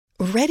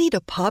Ready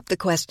to pop the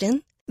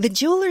question? The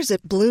jewelers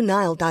at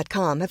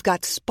BlueNile.com have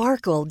got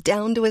sparkle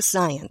down to a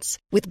science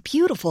with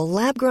beautiful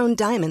lab-grown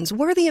diamonds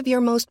worthy of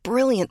your most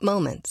brilliant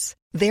moments.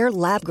 Their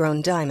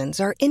lab-grown diamonds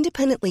are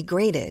independently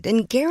graded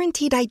and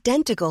guaranteed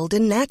identical to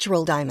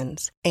natural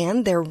diamonds,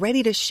 and they're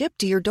ready to ship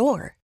to your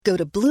door. Go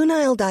to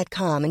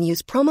BlueNile.com and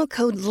use promo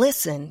code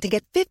LISTEN to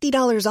get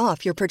 $50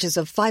 off your purchase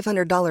of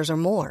 $500 or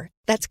more.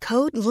 That's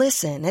code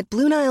LISTEN at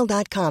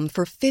BlueNile.com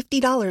for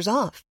 $50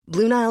 off.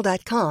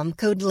 BlueNile.com,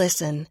 code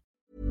LISTEN.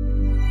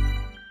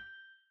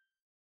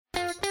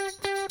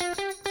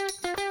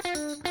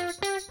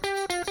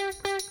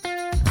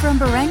 From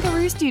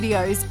Barangaroo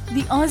Studios,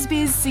 the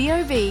AusBiz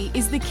COB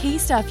is the key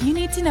stuff you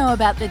need to know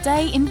about the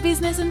day in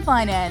business and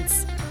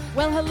finance.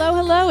 Well,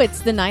 hello. It's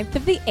the 9th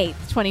of the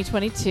 8th,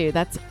 2022.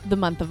 That's the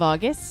month of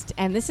August.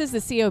 And this is the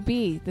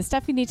COB, the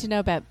stuff you need to know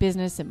about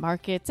business and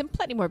markets and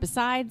plenty more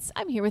besides.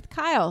 I'm here with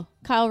Kyle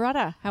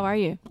Rudder. How are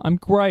you? I'm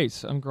great.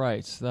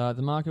 The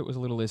market was a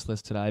little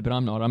listless today, but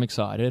I'm not. I'm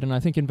excited, and I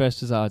think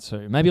investors are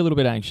too. Maybe a little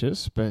bit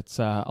anxious, but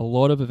a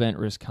lot of event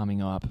risk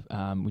coming up.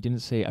 We didn't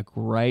see a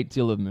great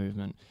deal of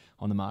movement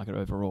on the market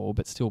overall,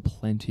 but still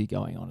plenty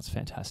going on. It's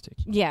fantastic.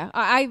 Yeah,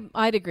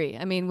 I'd agree.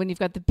 I mean, when you've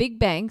got the big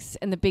banks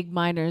and the big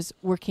miners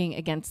working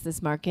against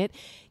this market,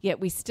 yet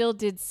we still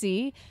did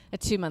see a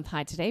 2-month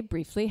high today,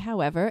 briefly,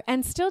 however,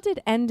 and still did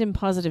end in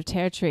positive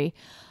territory.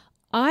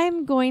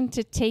 I'm going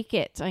to take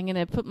it. I'm going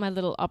to put my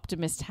little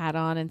optimist hat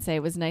on and say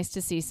it was nice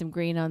to see some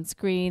green on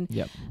screen.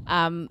 Yep.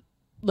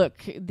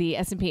 Look, the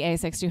S&P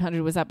ASX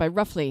 200 was up by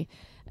roughly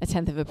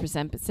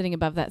 0.1%, but sitting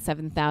above that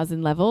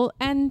 7,000 level.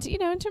 And, you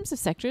know, in terms of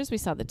sectors, we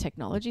saw the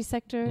technology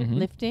sector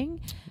lifting.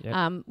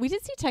 Yep. We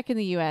did see tech in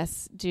the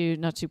US do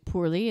not too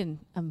poorly and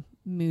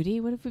moody.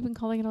 What have we been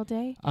calling it all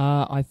day?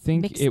 I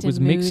think it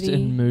was mixed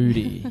and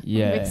moody.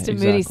 Yeah, mixed and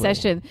moody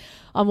session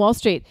on Wall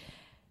Street.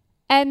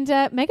 And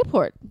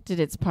Megaport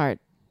did its part.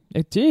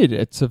 It did.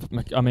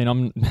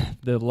 I'm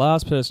the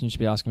last person you should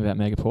be asking about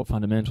Megaport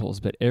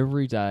fundamentals, but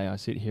every day I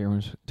sit here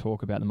and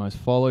talk about the most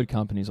followed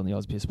companies on the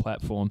AusBiz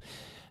platform,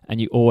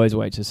 and you always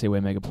wait to see where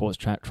Megaport's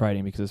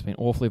trading because it's been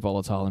awfully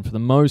volatile and for the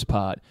most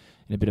part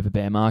in a bit of a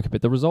bear market.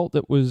 But the result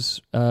that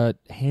was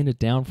handed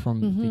down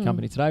from the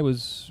company today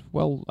was,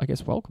 well, I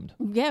guess welcomed.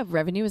 Yeah,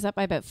 revenue was up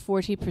by about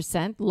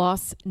 40%.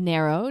 Loss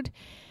narrowed.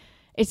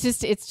 It's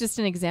just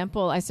an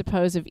example, I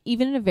suppose, of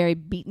even in a very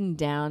beaten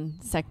down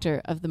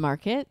sector of the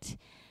market,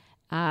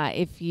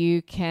 if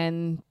you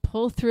can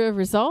pull through a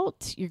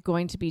result, you're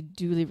going to be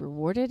duly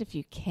rewarded. If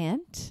you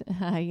can't,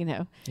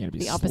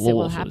 the opposite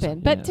will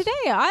happen. Yes. But today,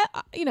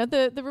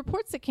 the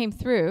reports that came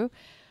through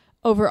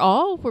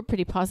overall were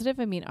pretty positive.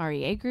 I mean,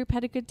 REA Group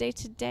had a good day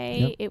today.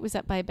 Yep. It was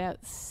up by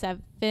about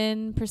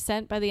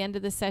 7% by the end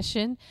of the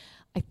session.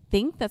 I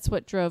think that's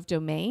what drove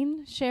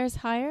Domain shares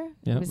higher.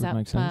 Yeah, it was up,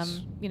 makes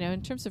sense.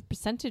 In terms of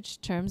percentage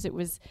terms, it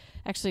was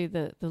actually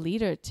the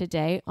leader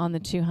today on the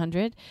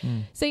 200.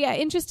 So yeah,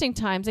 interesting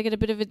times. I get a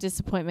bit of a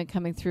disappointment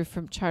coming through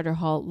from Charter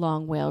Hall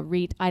Long Whale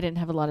REIT. I didn't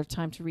have a lot of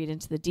time to read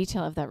into the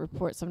detail of that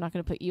report, so I'm not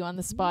going to put you on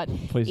the spot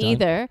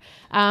either.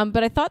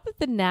 But I thought that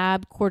the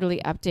NAB quarterly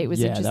update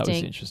was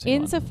interesting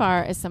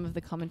insofar as some of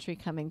the commentary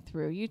coming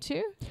through. You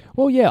too?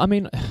 Well, yeah. I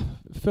mean,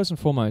 first and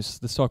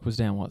foremost, the stock was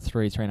down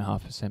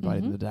 3.5% by the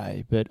end of the day.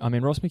 But, I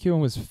mean, Ross McEwen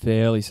was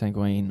fairly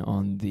sanguine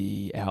on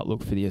the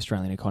outlook for the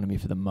Australian economy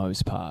for the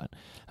most part.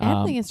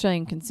 And the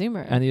Australian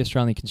consumer. And the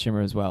Australian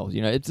consumer as well.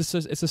 You know, it's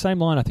the same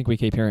line I think we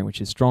keep hearing, which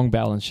is strong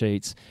balance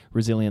sheets,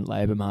 resilient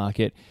labour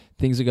market.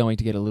 Things are going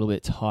to get a little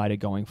bit tighter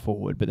going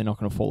forward, but they're not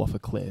going to fall off a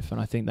cliff. And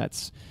I think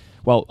that's...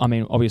 Well, I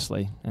mean,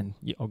 obviously, and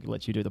I'll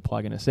let you do the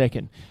plug in a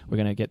second, we're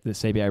going to get the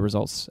CBA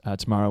results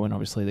tomorrow and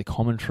obviously the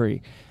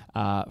commentary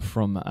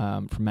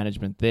from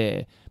management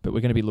there. But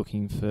we're going to be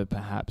looking for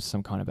perhaps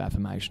some kind of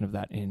affirmation of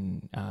that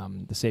in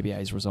the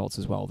CBA's results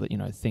as well, that, you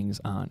know, things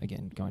aren't,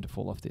 again, going to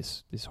fall off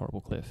this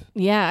horrible cliff.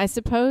 Yeah, I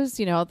suppose,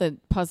 you know, all the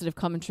positive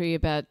commentary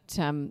about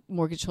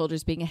mortgage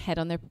holders being ahead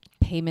on their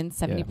payments,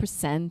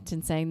 70%,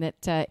 and saying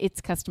that its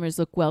customers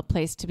look well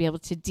placed to be able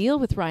to deal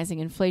with rising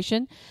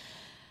inflation.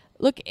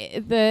 Look,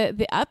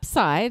 the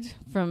upside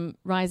from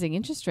rising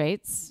interest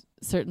rates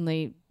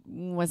certainly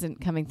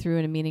wasn't coming through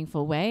in a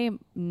meaningful way.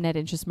 Net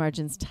interest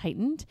margins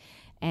tightened,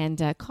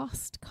 and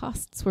costs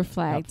were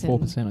flagged.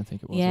 4%, I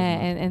think it was. Yeah,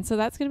 and so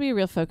that's going to be a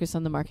real focus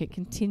on the market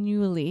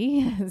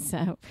continually.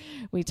 So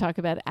we talk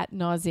about it ad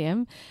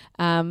nauseum.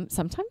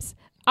 Sometimes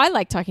I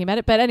like talking about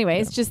it, but anyway,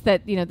 it's just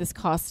that, you know, this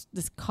cost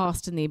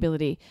and the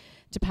ability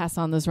to pass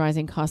on those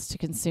rising costs to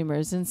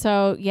consumers. And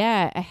so,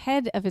 yeah,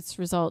 ahead of its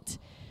result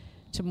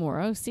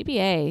tomorrow,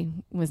 CBA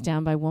was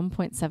down by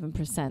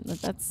 1.7%.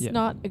 That's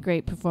not a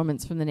great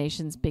performance from the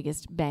nation's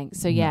biggest bank.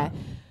 So net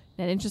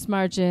interest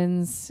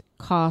margins,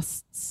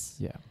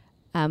 costs,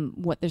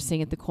 what they're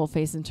seeing at the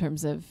coalface in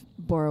terms of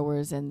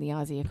borrowers and the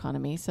Aussie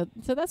economy. So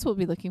that's what we'll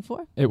be looking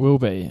for. It will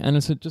be. And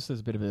it's just as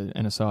a bit of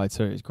an aside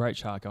too, it's a great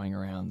chart going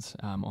around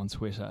on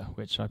Twitter,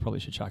 which I probably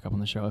should chuck up on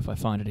the show if I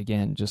find it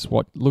again. Just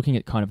looking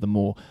at kind of the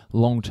more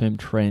long-term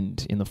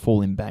trend in the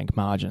fall in bank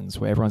margins,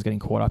 where everyone's getting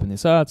caught up in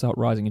this, it's a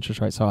rising interest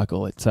rate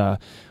cycle. It's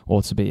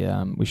ought to be,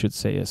 we should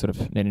see a sort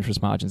of net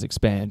interest margins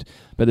expand.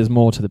 But there's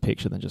more to the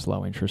picture than just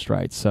low interest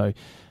rates. So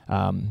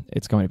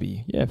it's going to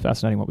be,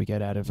 fascinating what we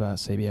get out of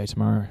CBA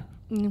tomorrow.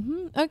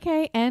 Mm-hmm.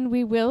 Okay, and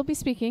we will be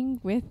speaking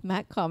with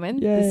Matt Comyn,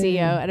 Yay. the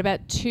CEO, at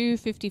about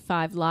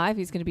 2:55 live.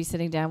 He's going to be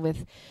sitting down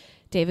with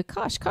David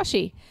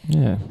Koshi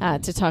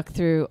to talk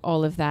through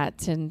all of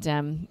that,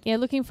 and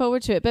looking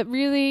forward to it. But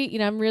really,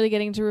 I'm really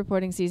getting into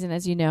reporting season,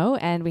 as you know,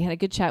 and we had a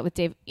good chat with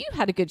Dave. You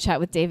had a good chat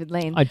with David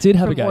Lane. I did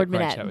have a great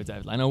chat with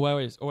David Lane. I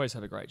always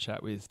have a great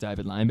chat with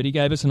David Lane, but he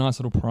gave us a nice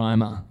little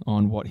primer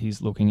on what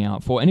he's looking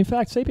out for. And in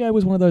fact, CBA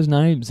was one of those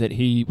names that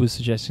he was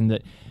suggesting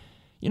that,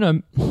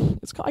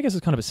 I guess it's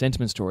kind of a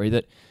sentiment story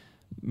that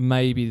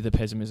maybe the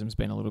pessimism's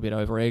been a little bit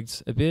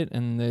over-egged a bit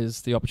and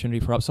there's the opportunity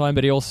for upside.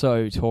 But he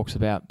also talks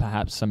about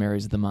perhaps some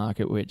areas of the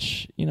market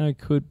which,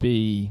 could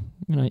be,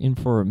 in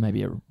for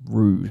maybe a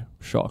rude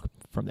shock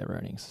from their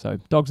earnings. So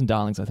dogs and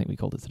darlings, I think we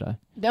called it today.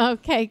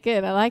 Okay,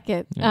 good. I like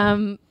it.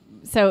 Yeah.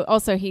 So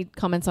also he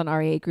comments on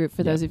REA Group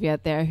for those of you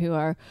out there who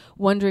are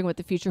wondering what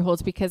the future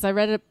holds, because I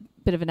read a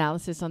bit of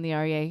analysis on the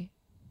REA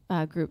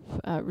Group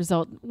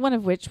result, one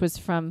of which was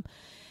from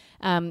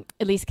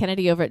Elise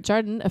Kennedy over at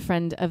Jarden, a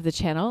friend of the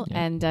channel,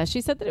 and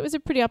she said that it was a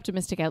pretty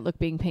optimistic outlook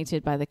being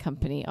painted by the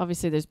company.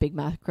 Obviously, there's big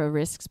macro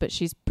risks, but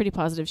she's pretty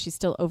positive. She's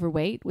still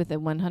overweight with a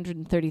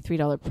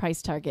 $133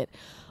 price target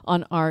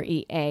on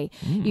REA.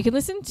 You can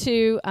listen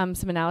to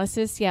some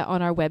analysis,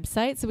 on our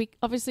website. So we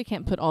obviously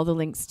can't put all the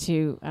links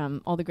to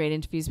all the great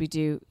interviews we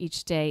do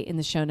each day in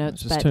the show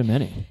notes. It's just too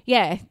many.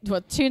 Yeah,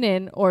 well, tune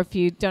in, or if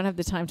you don't have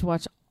the time to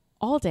watch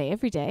all day,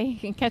 every day, you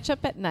can catch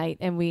up at night,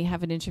 and we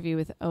have an interview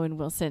with Owen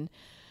Wilson,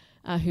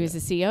 who is the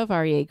CEO of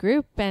REA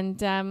Group.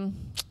 And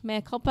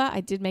mea culpa,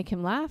 I did make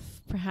him laugh.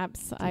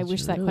 Perhaps I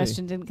wish that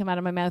question didn't come out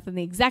of my mouth in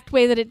the exact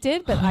way that it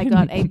did, but I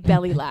got a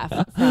belly laugh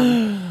from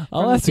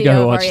I'll the have to CEO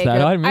go of watch REA that.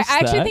 Group. I missed I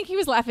actually that. think he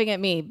was laughing at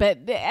me, but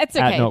it's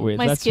okay.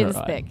 My That's skin's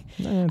right. thick.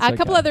 No, A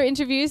couple other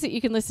interviews that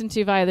you can listen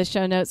to via the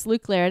show notes.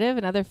 Luke Laretive,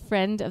 another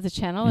friend of the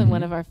channel and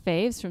one of our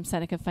faves from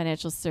Seneca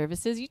Financial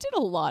Services. You did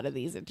a lot of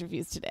these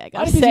interviews today, I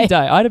got to say.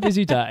 I had a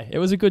busy day. It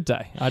was a good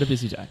day. I had a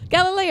busy day.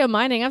 Galileo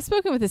Mining. I've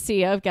spoken with the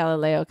CEO of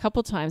Galileo a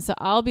couple times, so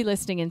I'll be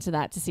listening into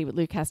that to see what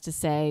Luke has to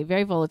say.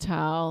 Very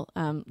volatile.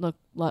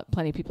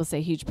 Plenty of people say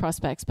huge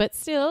prospects, but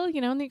still,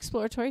 in the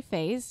exploratory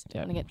phase.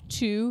 Don't want to get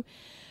too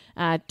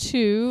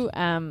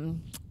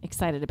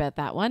excited about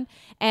that one.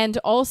 And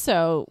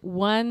also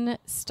one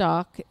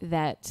stock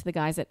that the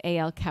guys at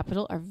AL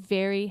Capital are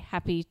very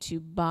happy to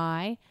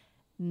buy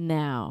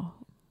now.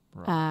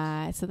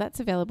 Right. So that's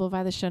available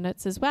via the show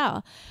notes as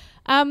well.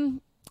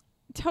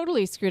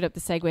 Totally screwed up the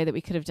segue that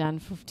we could have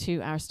done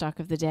to our stock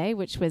of the day,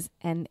 which was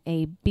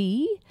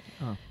NAB.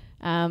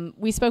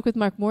 We spoke with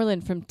Mark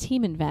Moreland from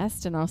Team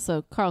Invest and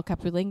also Carl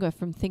Capulingua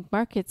from Think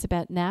Markets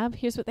about NAB.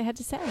 Here's what they had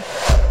to say.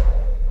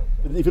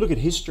 If you look at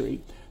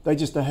history, they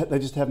just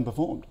haven't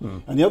performed.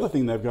 And the other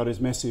thing they've got is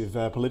massive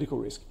political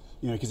risk.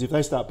 Because if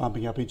they start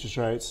pumping up interest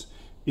rates,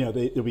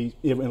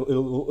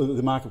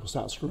 the market will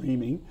start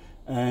screaming,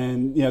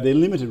 and they're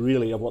limited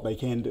really of what they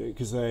can do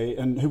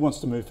and who wants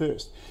to move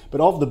first.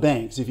 But of the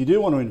banks, if you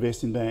do want to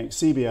invest in banks,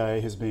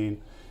 CBA has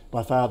been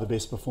by far the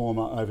best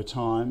performer over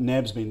time.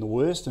 NAB's been the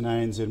worst, and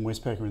ANZ and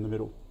Westpac are in the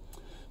middle.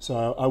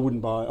 So I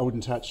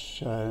wouldn't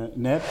touch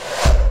NAB.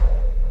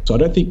 So I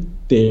don't think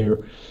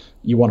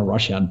you want to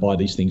rush out and buy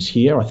these things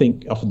here. I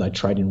think often they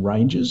trade in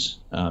ranges.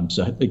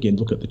 So again,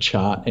 look at the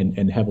chart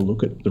and have a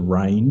look at the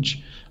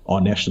range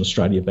on National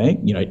Australia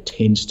Bank. It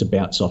tends to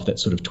bounce off that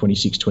sort of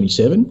 26,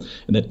 27,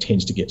 and that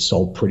tends to get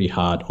sold pretty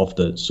hard off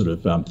the sort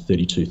of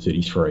 32,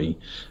 33.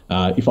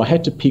 If I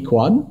had to pick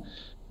one,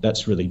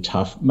 that's really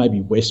tough.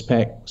 Maybe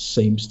Westpac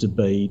seems to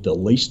be the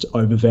least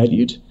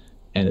overvalued,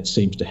 and it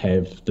seems to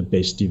have the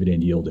best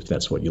dividend yield if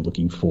that's what you're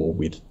looking for,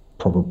 with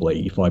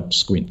probably, if I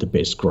squint, the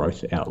best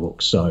growth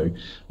outlook. So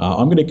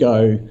I'm going to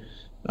go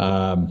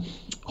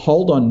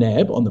hold on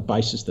NAB on the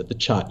basis that the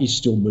chart is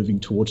still moving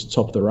towards the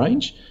top of the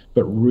range,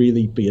 but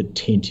really be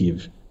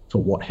attentive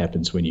for what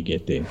happens when you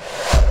get there.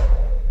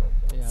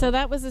 So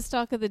that was the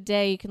stock of the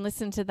day. You can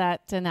listen to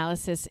that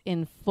analysis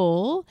in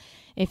full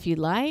if you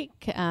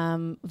like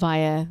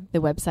via the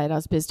website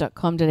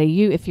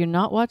ausbiz.com.au. If you're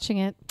not watching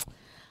it,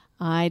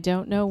 I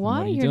don't know why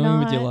what are you you're doing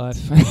not. with your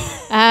life?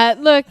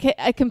 Look,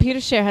 a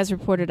Computer Share has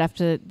reported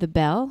after the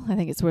bell. I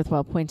think it's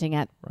worthwhile pointing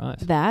at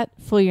that.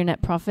 Full year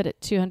net profit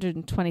at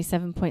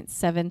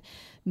 $227.7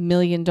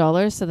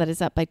 million. So that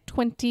is up by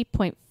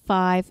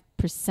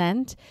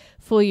 20.5%.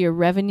 Full year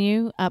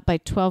revenue up by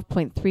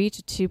 12.3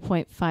 to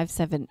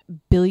 $2.57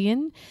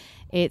 billion.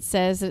 It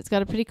says that it's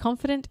got a pretty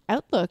confident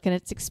outlook and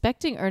it's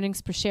expecting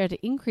earnings per share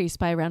to increase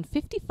by around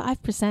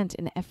 55%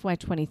 in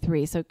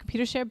FY23. So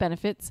computer share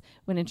benefits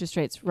when interest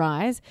rates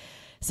rise.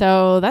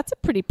 So that's a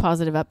pretty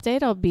positive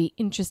update. I'll be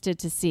interested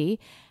to see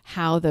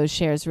how those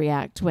shares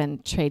react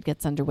when trade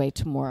gets underway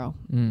tomorrow.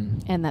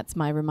 And that's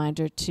my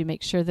reminder to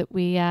make sure that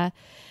we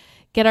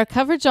get our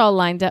coverage all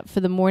lined up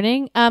for the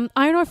morning.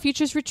 Iron ore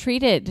futures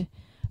retreated.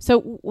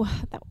 So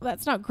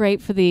that's not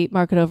great for the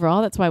market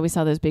overall. That's why we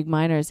saw those big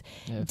miners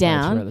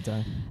down. Throughout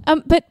the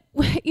day. But,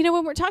 you know,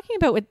 when we're talking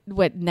about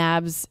what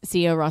NAB's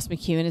CEO Ross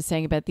McEwen is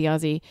saying about the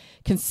Aussie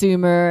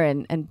consumer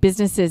and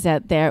businesses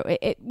out there,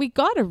 we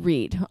got a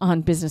read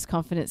on business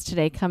confidence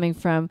today coming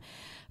from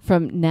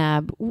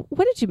NAB.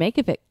 What did you make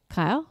of it,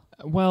 Kyle?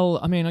 Well,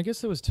 I mean, I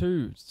guess there was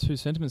two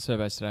sentiment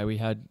surveys today. We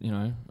had,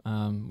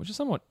 which is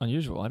somewhat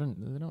unusual. They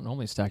don't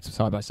normally stack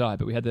side by side,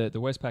 but we had the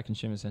Westpac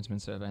Consumer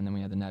Sentiment Survey, and then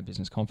we had the NAB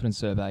Business Confidence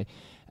Survey.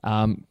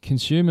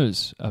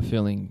 Consumers are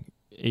feeling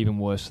even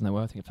worse than they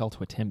were. I think it fell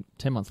to a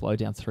 10-month low,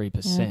 down 3%.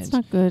 Yeah, that's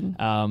not good.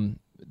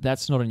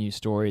 That's not a new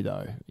story,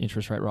 though.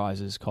 Interest rate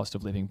rises, cost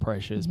of living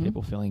pressures,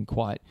 people feeling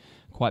quite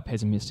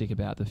pessimistic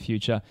about the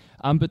future.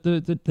 But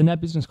the NAB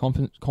Business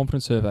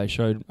Confidence Survey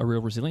showed a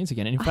real resilience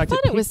again. And in fact,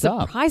 it was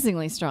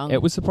surprisingly strong.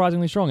 It was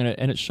surprisingly strong,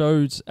 and it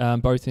showed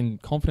both in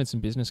confidence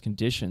and business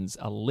conditions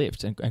a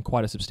lift and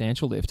quite a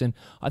substantial lift. And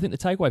I think the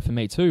takeaway for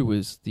me too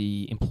was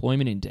the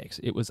employment index.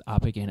 It was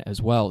up again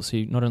as well. So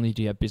not only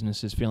do you have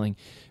businesses feeling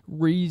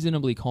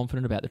reasonably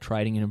confident about the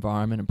trading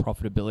environment and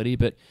profitability,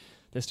 but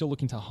they're still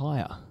looking to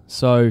hire.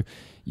 So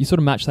you sort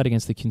of match that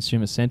against the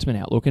consumer sentiment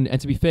outlook. And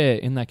to be fair,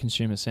 in that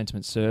consumer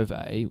sentiment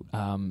survey,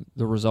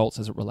 the results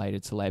as it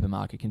related to labour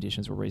market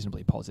conditions were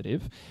reasonably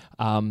positive.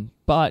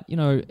 But,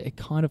 it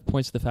kind of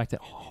points to the fact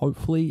that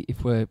hopefully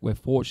if we're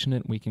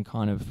fortunate, we can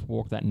kind of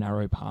walk that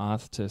narrow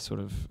path to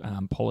sort of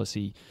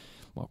policy,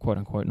 quote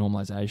unquote,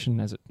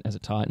 normalisation as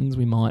it tightens.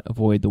 We might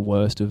avoid the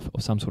worst of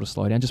some sort of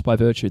slowdown just by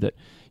virtue that,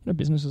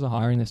 businesses are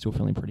hiring, they're still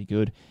feeling pretty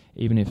good,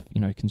 even if,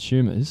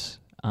 consumers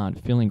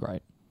aren't feeling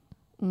great.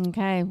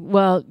 Okay.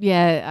 Well,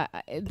 yeah,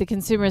 the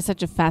consumer is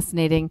such a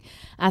fascinating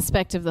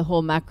aspect of the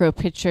whole macro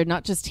picture,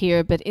 not just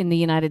here, but in the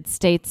United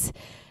States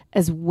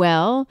as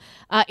well.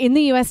 In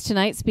the U.S.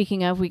 tonight,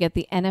 speaking of, we get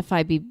the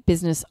NFIB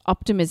Business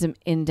Optimism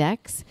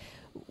Index.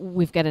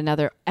 We've got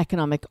another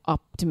economic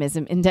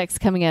optimism index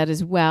coming out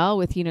as well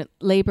with unit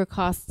labor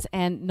costs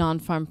and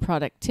non-farm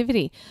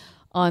productivity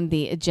on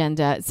the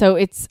agenda. So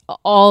it's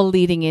all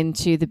leading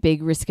into the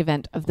big risk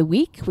event of the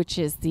week, which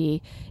is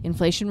the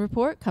inflation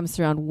report. Comes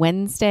through on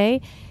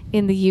Wednesday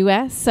in the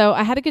U.S. So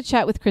I had a good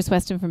chat with Chris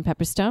Weston from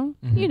Pepperstone.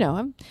 You know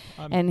him.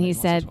 And he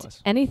said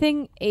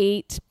anything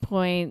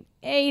 8.8,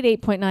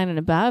 8.9 and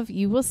above,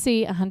 you will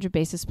see 100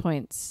 basis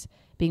points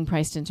being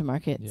priced into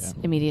markets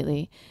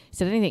immediately. He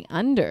said anything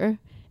under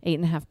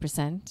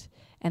 8.5%,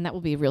 and that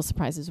will be a real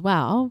surprise as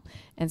well.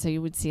 And so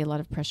you would see a lot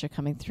of pressure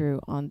coming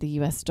through on the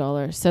US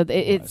dollar. So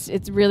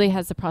it really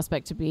has the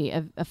prospect to be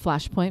a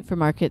flashpoint for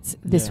markets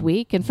this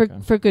week, and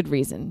for good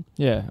reason.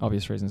 Yeah,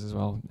 obvious reasons as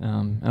well.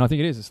 And I think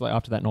it is. It's like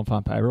after that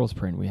non-farm payrolls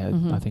print, we had,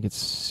 I think it's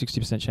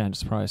 60%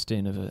 chance priced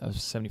in of a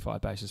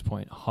 75 basis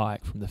point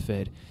hike from the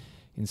Fed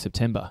in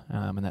September.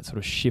 And that sort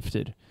of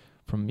shifted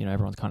from,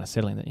 everyone's kind of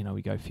settling that,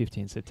 we go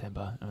 50 in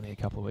September only a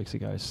couple of weeks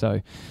ago.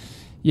 So,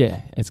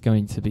 yeah, it's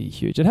going to be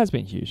huge. It has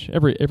been huge.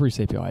 Every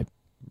CPI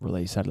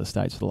release out of the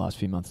States for the last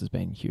few months has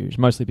been huge,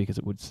 mostly because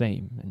it would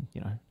seem, and,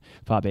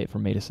 far be it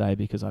from me to say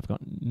because I've got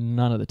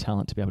none of the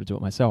talent to be able to do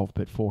it myself,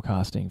 but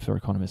forecasting for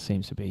economists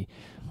seems to be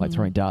like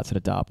throwing darts at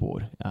a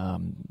dartboard.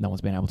 No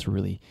one's been able to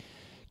really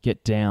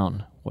get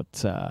down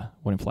what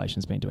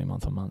inflation's been doing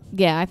month on month.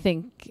 Yeah, I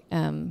think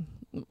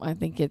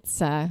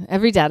it's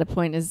every data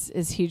point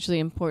is hugely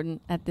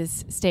important at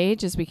this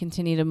stage as we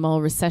continue to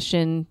mull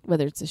recession,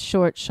 whether it's a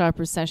short, sharp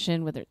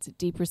recession, whether it's a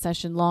deep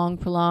recession, long,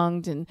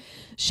 prolonged, and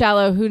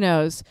shallow, who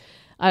knows.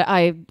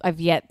 I've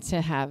yet to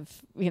have,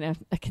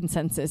 a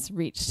consensus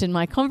reached in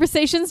my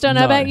conversations. Don't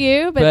know about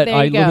you, but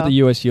there you go. I look at the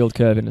US yield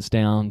curve and it's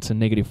down to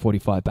negative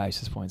 45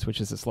 basis points, which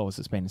is the slowest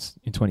it's been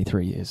in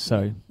 23 years.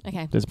 So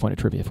there's a point of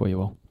trivia for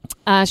you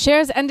all.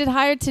 Shares ended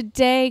higher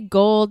today.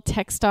 Gold,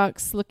 tech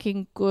stocks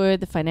looking good.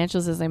 The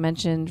financials, as I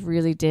mentioned,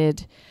 really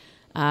did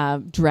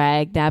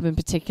drag NAB in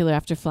particular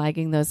after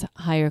flagging those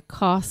higher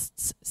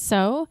costs.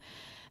 So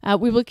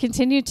we will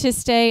continue to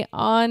stay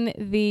on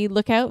the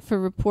lookout for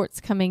reports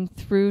coming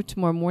through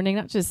tomorrow morning,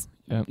 not just,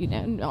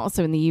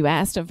 also in the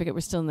U.S. Don't forget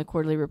we're still in the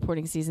quarterly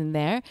reporting season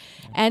there.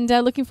 And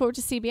looking forward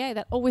to CBA.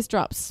 That always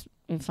drops,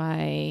 if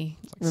I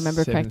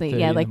remember correctly.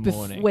 Yeah, like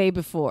way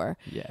before.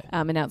 Yeah.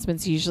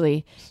 Announcements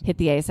usually hit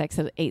the ASX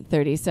at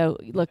 8:30. So,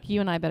 look, you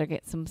and I better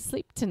get some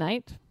sleep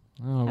tonight.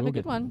 Oh, Have a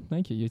good one.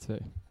 Thank you. You too.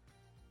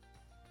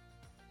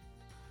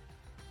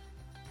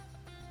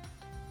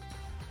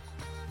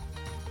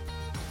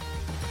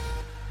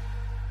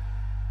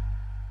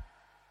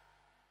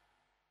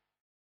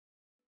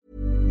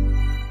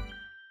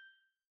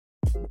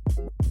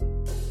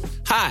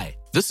 Hi,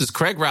 This is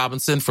Craig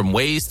Robinson from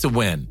Ways to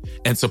Win,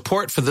 and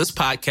support for this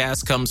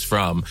podcast comes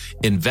from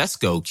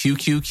Invesco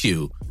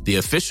QQQ, the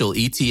official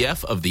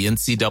ETF of the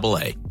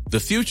NCAA. The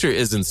future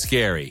isn't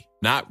scary.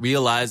 Not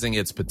realizing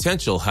its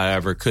potential,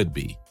 however, could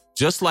be.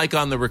 Just like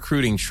on the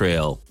recruiting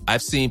trail,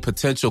 I've seen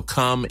potential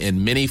come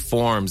in many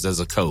forms as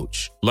a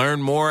coach. Learn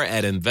more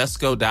at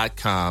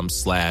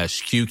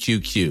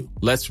Invesco.com/QQQ.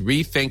 Let's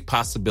rethink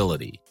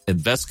possibility.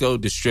 Invesco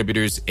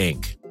Distributors,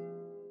 Inc.